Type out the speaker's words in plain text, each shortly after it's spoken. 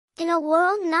In a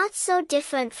world not so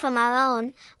different from our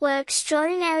own, where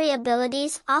extraordinary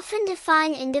abilities often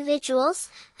define individuals,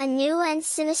 a new and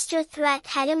sinister threat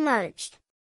had emerged.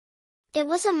 It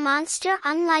was a monster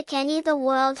unlike any the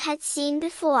world had seen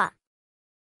before.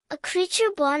 A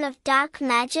creature born of dark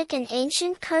magic and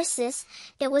ancient curses,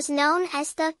 it was known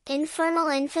as the Infernal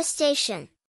Infestation.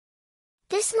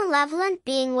 This malevolent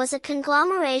being was a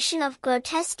conglomeration of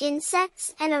grotesque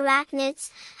insects and arachnids,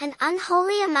 an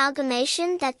unholy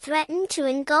amalgamation that threatened to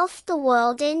engulf the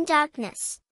world in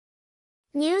darkness.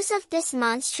 News of this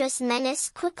monstrous menace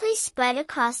quickly spread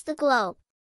across the globe.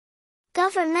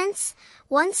 Governments,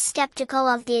 once skeptical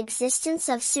of the existence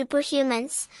of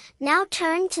superhumans, now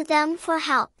turned to them for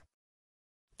help.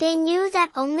 They knew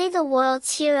that only the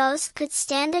world's heroes could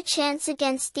stand a chance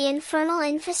against the infernal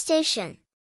infestation.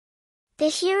 The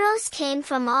heroes came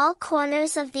from all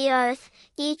corners of the earth,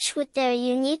 each with their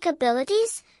unique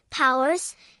abilities,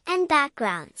 powers, and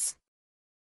backgrounds.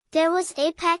 There was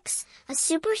Apex, a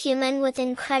superhuman with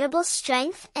incredible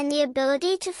strength and the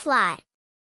ability to fly.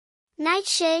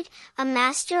 Nightshade, a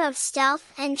master of stealth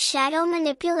and shadow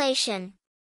manipulation.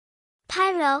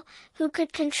 Pyro, who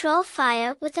could control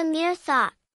fire with a mere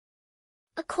thought.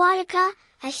 Aquatica,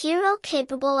 a hero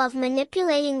capable of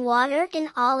manipulating water in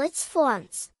all its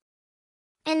forms.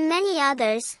 And many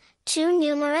others, too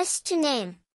numerous to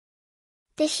name.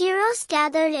 The heroes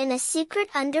gathered in a secret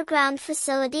underground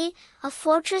facility, a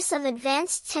fortress of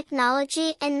advanced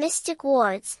technology and mystic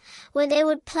wards, where they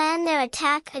would plan their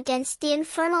attack against the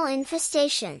infernal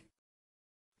infestation.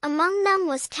 Among them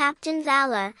was Captain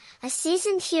Valor, a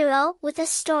seasoned hero with a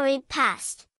storied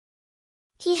past.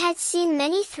 He had seen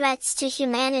many threats to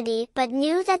humanity but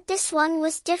knew that this one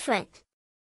was different.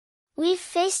 "We've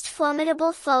faced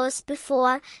formidable foes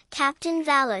before," Captain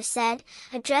Valor said,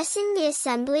 addressing the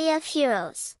assembly of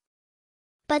heroes.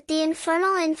 "But the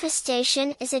infernal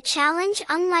infestation is a challenge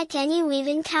unlike any we've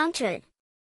encountered.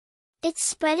 It's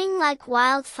spreading like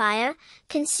wildfire,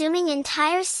 consuming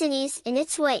entire cities in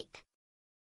its wake.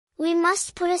 We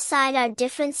must put aside our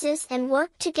differences and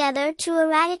work together to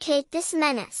eradicate this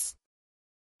menace."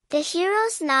 The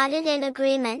heroes nodded in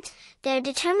agreement, their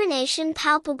determination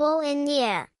palpable in the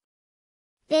air.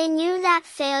 They knew that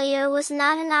failure was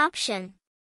not an option.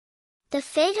 The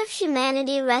fate of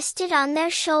humanity rested on their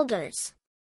shoulders.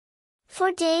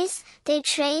 For days, they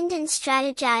trained and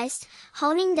strategized,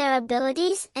 honing their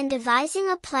abilities and devising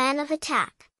a plan of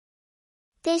attack.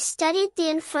 They studied the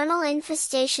infernal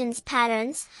infestation's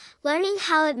patterns, learning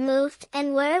how it moved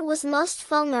and where it was most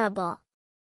vulnerable.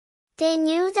 They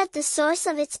knew that the source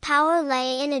of its power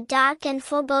lay in a dark and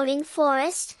foreboding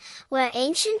forest, where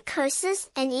ancient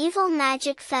curses and evil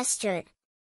magic festered.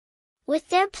 With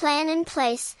their plan in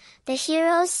place, the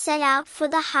heroes set out for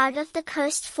the heart of the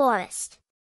cursed forest.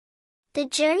 The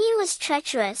journey was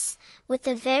treacherous, with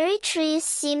the very trees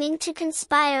seeming to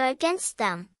conspire against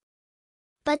them.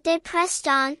 But they pressed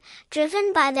on,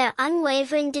 driven by their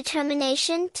unwavering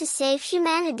determination to save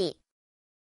humanity.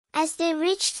 As they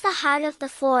reached the heart of the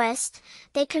forest,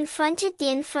 they confronted the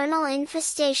infernal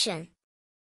infestation.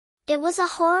 It was a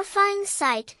horrifying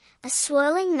sight, a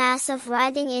swirling mass of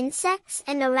writhing insects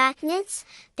and arachnids,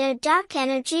 their dark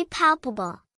energy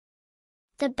palpable.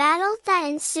 The battle that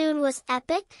ensued was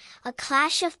epic, a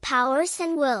clash of powers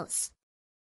and wills.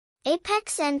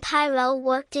 Apex and Pyro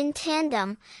worked in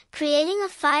tandem, creating a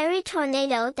fiery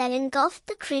tornado that engulfed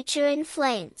the creature in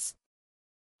flames.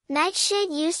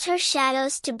 Nightshade used her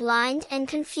shadows to blind and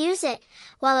confuse it,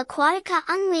 while Aquatica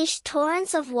unleashed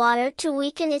torrents of water to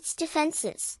weaken its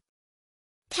defenses.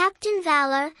 Captain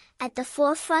Valor, at the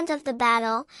forefront of the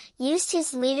battle, used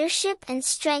his leadership and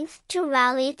strength to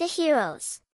rally the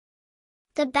heroes.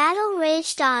 The battle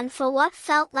raged on for what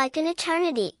felt like an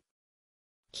eternity.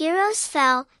 Heroes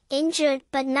fell, injured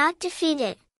but not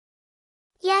defeated.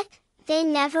 Yet, they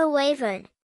never wavered.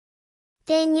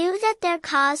 They knew that their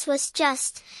cause was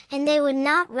just, and they would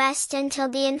not rest until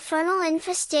the infernal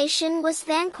infestation was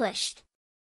vanquished.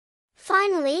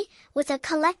 Finally, with a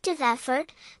collective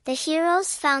effort, the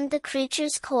heroes found the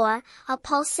creature's core, a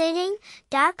pulsating,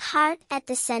 dark heart at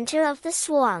the center of the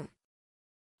swarm.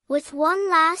 With one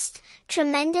last,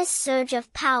 tremendous surge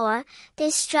of power,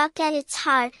 they struck at its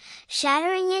heart,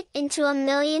 shattering it into a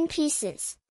million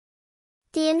pieces.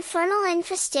 The infernal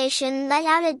infestation let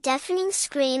out a deafening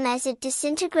scream as it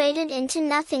disintegrated into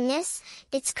nothingness,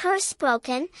 its curse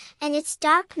broken, and its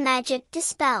dark magic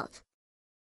dispelled.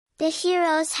 The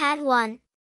heroes had won.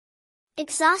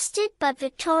 Exhausted but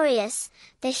victorious,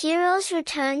 the heroes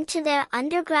returned to their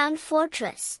underground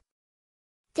fortress.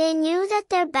 They knew that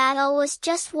their battle was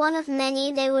just one of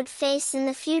many they would face in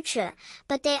the future,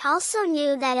 but they also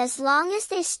knew that as long as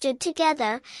they stood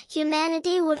together,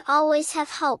 humanity would always have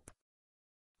hope.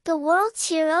 The world's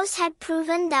heroes had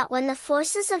proven that when the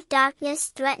forces of darkness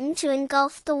threatened to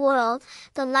engulf the world,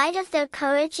 the light of their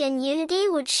courage and unity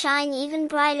would shine even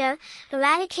brighter,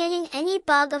 eradicating any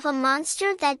bug of a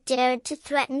monster that dared to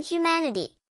threaten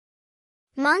humanity.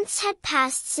 Months had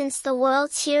passed since the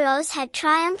world's heroes had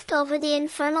triumphed over the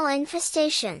infernal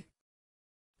infestation.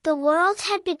 The world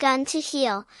had begun to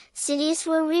heal, cities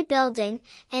were rebuilding,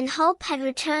 and hope had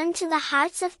returned to the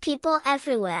hearts of people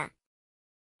everywhere.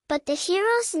 But the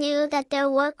heroes knew that their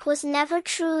work was never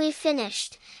truly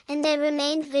finished, and they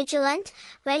remained vigilant,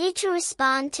 ready to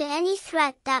respond to any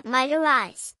threat that might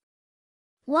arise.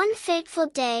 One fateful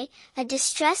day, a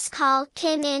distress call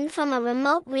came in from a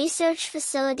remote research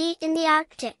facility in the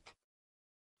Arctic.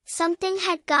 Something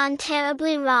had gone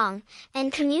terribly wrong,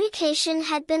 and communication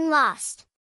had been lost.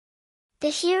 The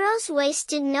heroes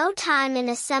wasted no time in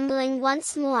assembling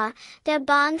once more, their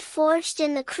bond forged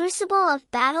in the crucible of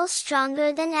battle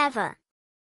stronger than ever.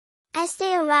 As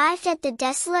they arrived at the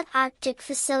desolate Arctic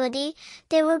facility,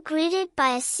 they were greeted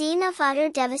by a scene of utter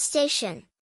devastation.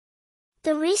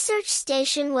 The research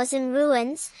station was in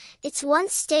ruins, its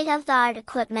once state-of-the-art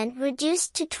equipment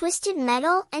reduced to twisted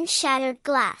metal and shattered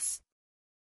glass.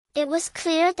 It was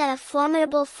clear that a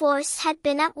formidable force had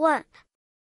been at work.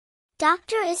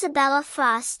 Dr. Isabella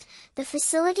Frost, the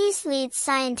facility's lead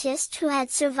scientist who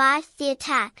had survived the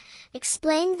attack,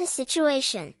 explained the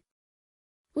situation.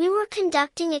 "We were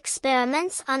conducting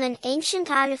experiments on an ancient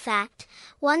artifact,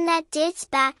 one that dates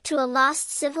back to a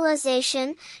lost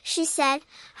civilization," she said,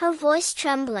 her voice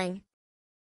trembling.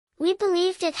 "We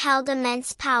believed it held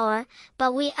immense power,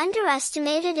 but we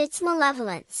underestimated its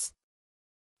malevolence.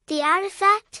 The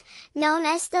artifact, known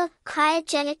as the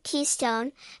cryogenic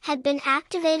keystone, had been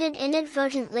activated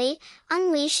inadvertently,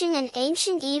 unleashing an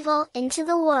ancient evil into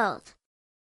the world.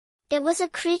 It was a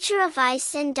creature of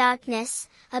ice and darkness,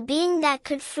 a being that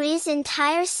could freeze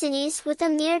entire cities with a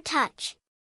mere touch."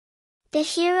 The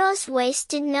heroes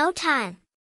wasted no time.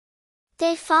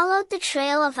 They followed the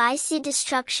trail of icy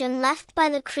destruction left by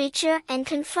the creature and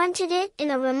confronted it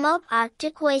in a remote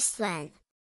Arctic wasteland.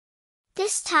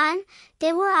 This time,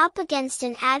 they were up against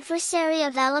an adversary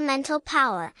of elemental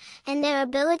power, and their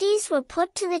abilities were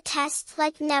put to the test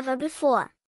like never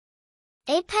before.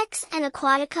 Apex and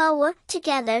Aquatica worked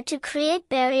together to create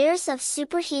barriers of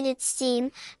superheated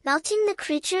steam, melting the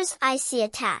creature's icy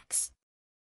attacks.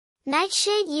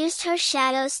 Nightshade used her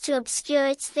shadows to obscure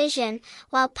its vision,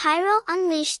 while Pyro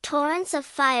unleashed torrents of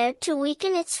fire to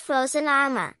weaken its frozen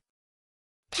armor.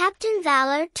 Captain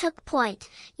Valor took point,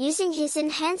 using his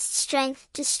enhanced strength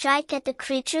to strike at the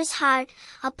creature's heart,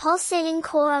 a pulsating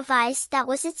core of ice that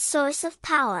was its source of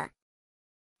power.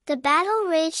 The battle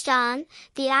raged on,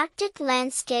 the Arctic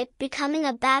landscape becoming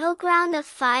a battleground of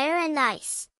fire and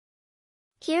ice.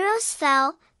 Heroes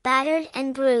fell, battered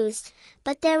and bruised,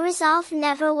 but their resolve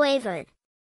never wavered.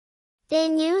 They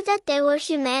knew that they were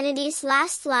humanity's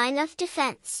last line of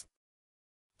defense.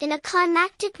 In a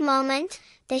climactic moment,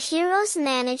 the heroes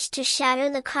managed to shatter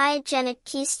the cryogenic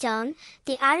keystone,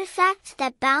 the artifact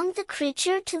that bound the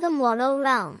creature to the mortal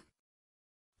realm.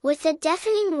 With a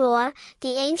deafening roar,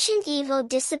 the ancient evil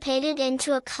dissipated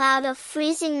into a cloud of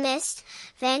freezing mist,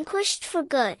 vanquished for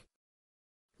good.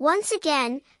 Once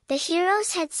again, the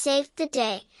heroes had saved the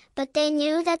day, but they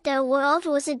knew that their world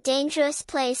was a dangerous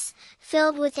place,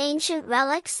 filled with ancient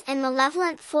relics and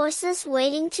malevolent forces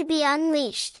waiting to be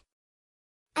unleashed.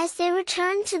 As they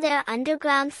returned to their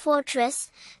underground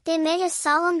fortress, they made a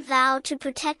solemn vow to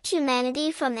protect humanity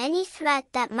from any threat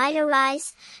that might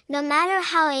arise, no matter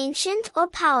how ancient or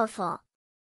powerful.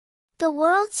 The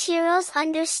world's heroes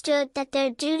understood that their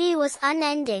duty was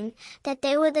unending, that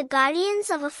they were the guardians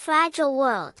of a fragile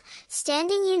world,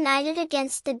 standing united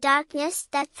against the darkness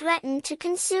that threatened to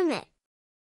consume it.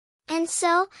 And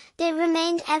so, they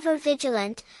remained ever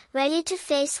vigilant, ready to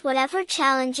face whatever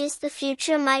challenges the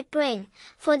future might bring,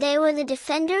 for they were the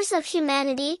defenders of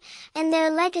humanity, and their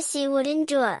legacy would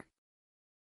endure.